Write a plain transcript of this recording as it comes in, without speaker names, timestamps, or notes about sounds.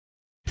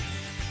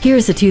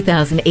Here's a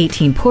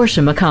 2018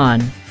 Porsche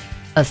Macan.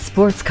 A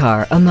sports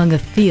car among a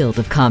field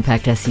of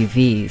compact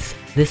SUVs,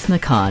 this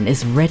Macan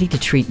is ready to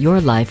treat your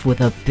life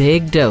with a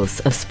big dose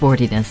of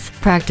sportiness,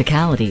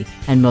 practicality,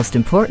 and most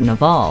important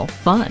of all,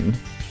 fun.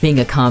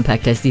 Being a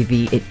compact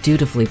SUV, it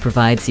dutifully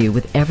provides you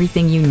with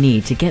everything you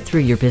need to get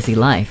through your busy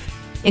life,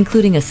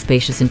 including a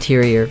spacious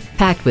interior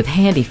packed with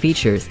handy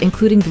features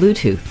including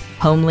Bluetooth,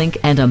 HomeLink,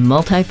 and a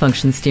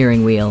multi-function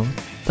steering wheel.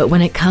 But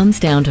when it comes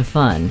down to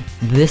fun,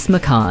 this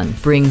Macan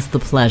brings the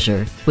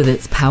pleasure with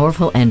its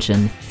powerful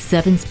engine,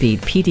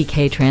 7-speed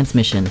PDK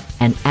transmission,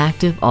 and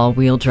active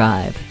all-wheel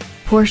drive.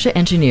 Porsche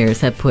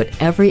engineers have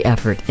put every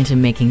effort into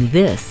making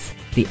this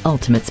the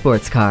ultimate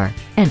sports car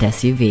and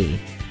SUV.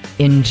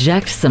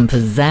 Inject some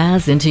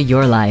pizzazz into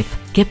your life.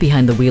 Get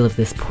behind the wheel of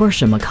this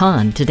Porsche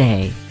Macan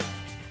today.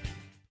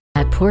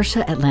 At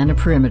Porsche Atlanta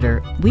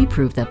Perimeter, we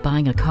prove that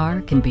buying a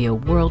car can be a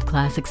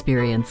world-class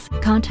experience.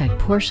 Contact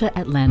Porsche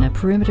Atlanta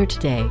Perimeter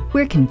today.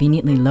 We're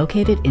conveniently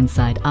located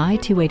inside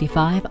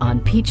I-285 on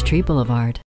Peachtree Boulevard.